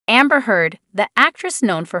Amber Heard, the actress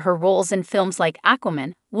known for her roles in films like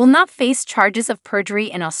Aquaman, will not face charges of perjury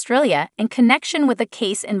in Australia in connection with a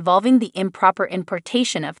case involving the improper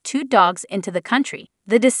importation of 2 dogs into the country.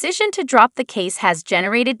 The decision to drop the case has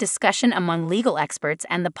generated discussion among legal experts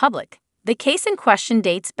and the public. The case in question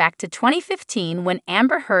dates back to 2015 when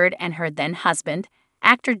Amber Heard and her then-husband,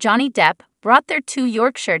 actor Johnny Depp, brought their 2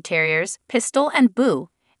 Yorkshire Terriers, Pistol and Boo,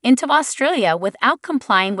 into Australia without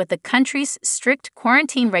complying with the country's strict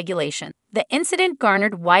quarantine regulation. The incident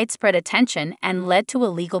garnered widespread attention and led to a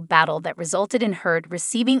legal battle that resulted in Heard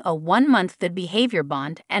receiving a 1-month good behavior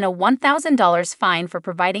bond and a $1,000 fine for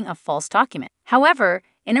providing a false document. However,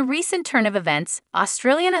 in a recent turn of events,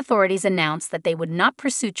 Australian authorities announced that they would not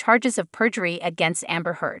pursue charges of perjury against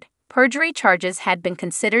Amber Heard. Perjury charges had been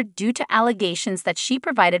considered due to allegations that she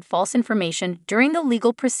provided false information during the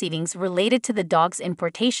legal proceedings related to the dog's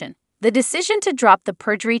importation. The decision to drop the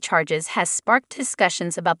perjury charges has sparked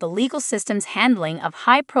discussions about the legal system's handling of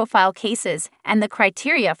high-profile cases and the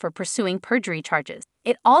criteria for pursuing perjury charges.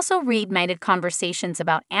 It also reignited conversations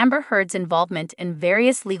about Amber Heard's involvement in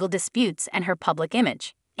various legal disputes and her public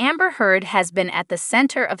image. Amber Heard has been at the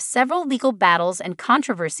center of several legal battles and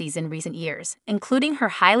controversies in recent years, including her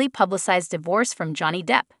highly publicized divorce from Johnny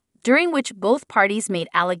Depp, during which both parties made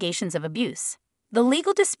allegations of abuse. The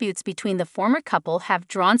legal disputes between the former couple have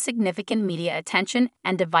drawn significant media attention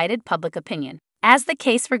and divided public opinion. As the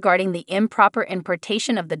case regarding the improper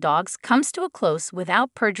importation of the dogs comes to a close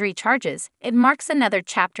without perjury charges, it marks another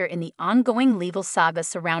chapter in the ongoing legal saga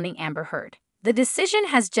surrounding Amber Heard. The decision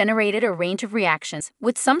has generated a range of reactions,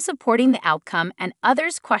 with some supporting the outcome and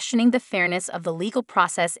others questioning the fairness of the legal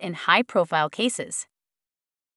process in high-profile cases.